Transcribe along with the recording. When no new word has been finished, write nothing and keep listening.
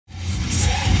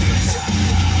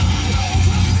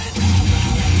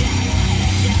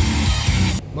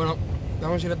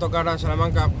veremos si le tocará a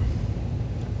Salamanca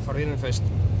Forbidden Fest.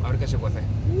 A ver qué se cuece.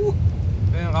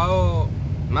 Venga,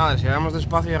 nada, si llegamos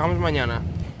despacio llegamos mañana.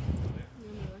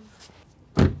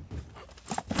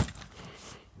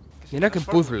 Mira qué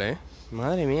puzzle,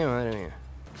 Madre mía, madre mía.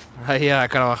 Ahí a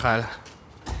Carvajal.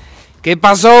 ¿Qué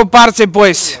pasó, parche,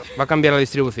 pues? Va a cambiar la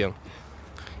distribución.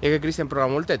 Y es que Cristian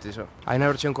programó el Tetris, ¿o? Hay una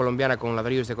versión colombiana con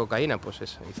ladrillos de cocaína, pues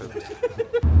eso.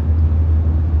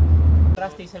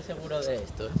 ¿Comprasteis el seguro de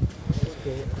esto?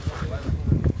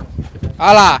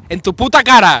 ¡Hala! ¡En tu puta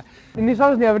cara! Ni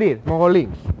sabes ni abrir,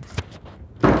 mogolín.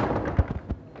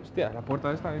 Hostia, la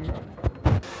puerta esta bien.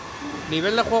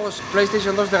 Nivel de juegos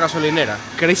PlayStation 2 de gasolinera.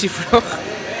 Crazy Frog.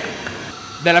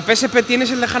 De la PSP tienes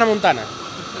el de Hannah Montana.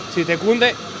 Si te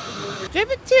cunde.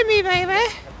 Give it to me, baby.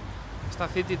 Está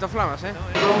Citito Flamas,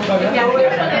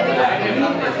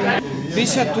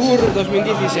 Pizza Tour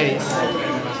 2016.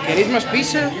 ¿Queréis más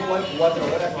pizza? ¿Un poco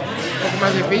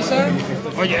más de pizza?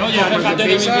 Oye, déjate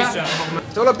de pizza.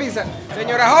 Solo pizza.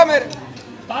 Señora Homer.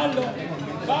 Palo.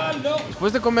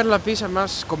 Después de comer la pizza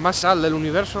con más sal del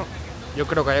universo, yo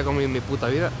creo que haya comido en mi puta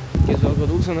vida. ¿Quieres algo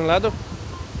dulce en el helado?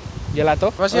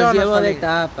 ¿Gelato? Os llevo de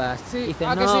tapas. Sí. Dice,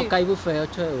 ¿Ah, no, que sí? que hay buffet,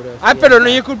 8 euros. Ah, pero no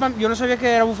hay culpa, yo no sabía que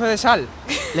era buffet de sal.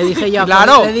 Le dije yo,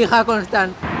 claro. Le dije a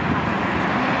Constant.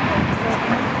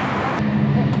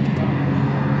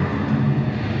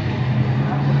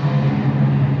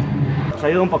 Os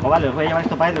ayudo un poco, vale, os voy a llevar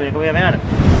esto para adentro, ya que voy a mear.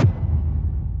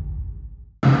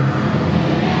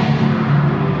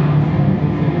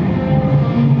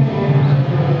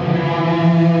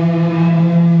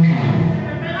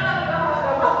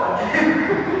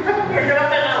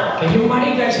 Que hay un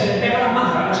marica y se le pega la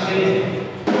maza, no sé qué dice.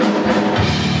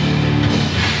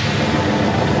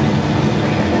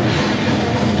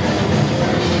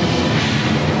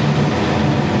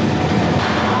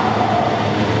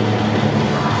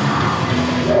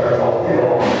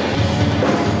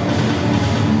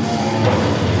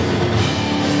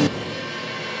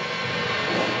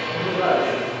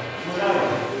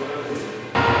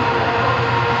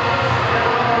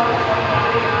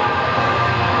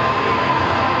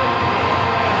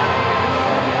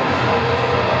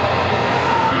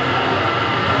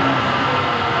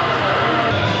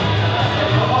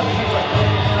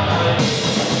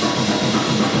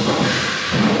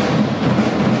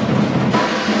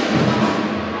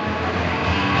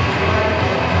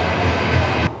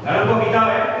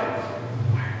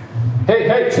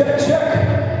 Hey, check, check.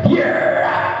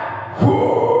 Yeah.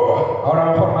 Ahora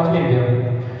mejor, más limpio.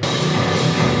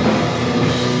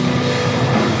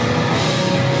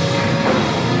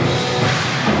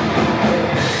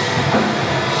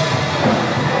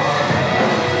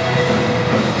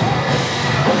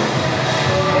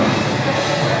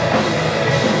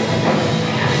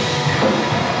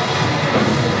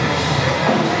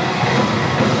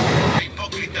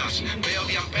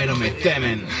 Pero me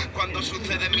temen. Cuando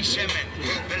sucede mi semen,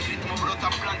 del ritmo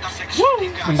brotan plantas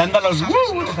exóticas. Me encanta los de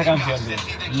esta canción,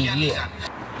 tío. Yeah.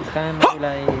 Está en móvil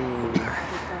ahí.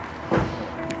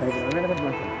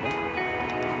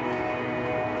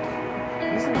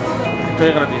 Esto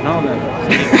es gratis, ¿no?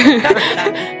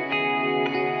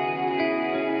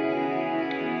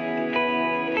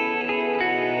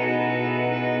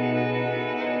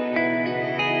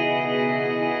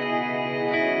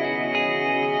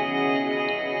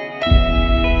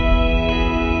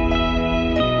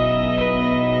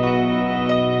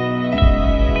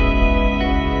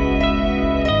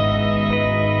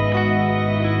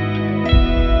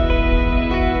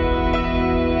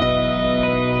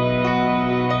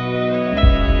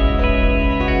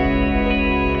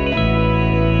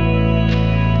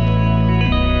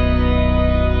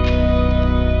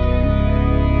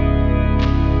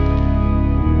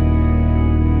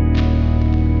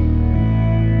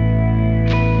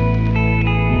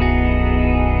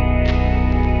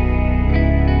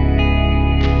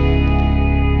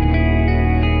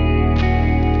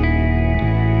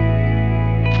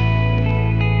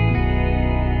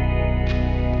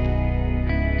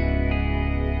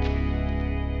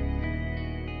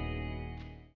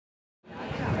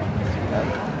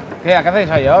 ¿Qué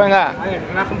hacéis ahí? Venga. A ver,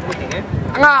 relaja un poquitín,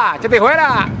 ¡Venga! ¡Chete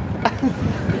fuera!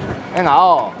 Venga,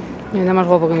 Está más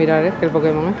guapo que mirar, que el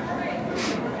Pokémon,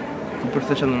 Estoy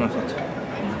procesando una foto.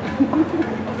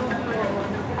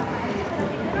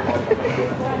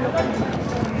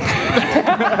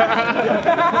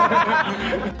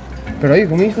 Pero oye,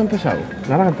 ¿cómo está empezado?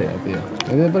 Lárgate, tío.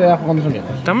 No te puedes jugando sonidos.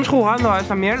 Estamos jugando a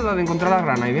esta mierda de encontrar la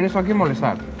rana y vienes tú aquí a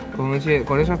molestar. Con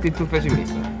esa actitud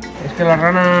pesimista. Es que la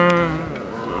rana...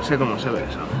 no sé cómo se ve,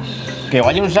 ¿sabes? Que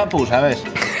vaya un sapu, ¿sabes?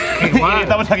 Igual.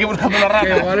 Estamos aquí buscando una rana.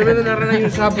 Que igual en vez de una rana hay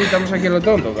un sapo y estamos aquí a lo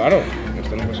tonto, claro.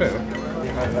 esto, no puede ser, ¿no?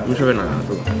 No se ve nada,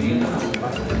 todo.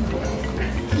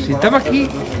 Si estaba aquí,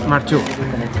 marchó.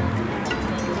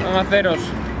 Vamos a haceros.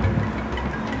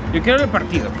 Yo quiero el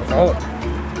partido, por favor.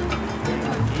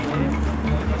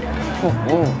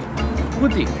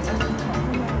 Guti.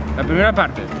 La primera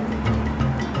parte.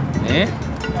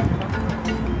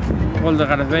 Gol de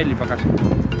Gareth Bale y para casa.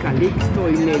 Calixto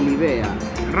y Melibea.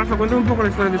 Rafa, cuéntame un poco la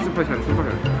historia de estos paisanos.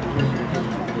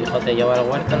 Hijo te llevó al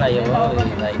huerto, la llevó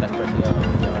y de ahí las persiguió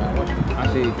llevar al huerto. Ah,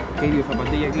 sí. ¿Qué dio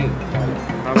zapatilla aquí?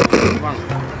 Van.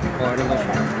 Joder,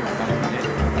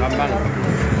 van.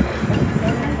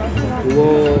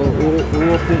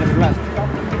 Hubo Fingerblast.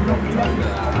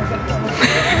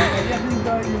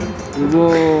 Hubo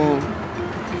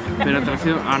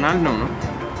penetración anal, no.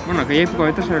 Bueno, aquella época,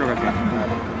 vete a saber lo que hacía.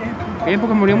 Aquella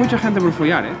época murió mucha gente por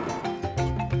follar,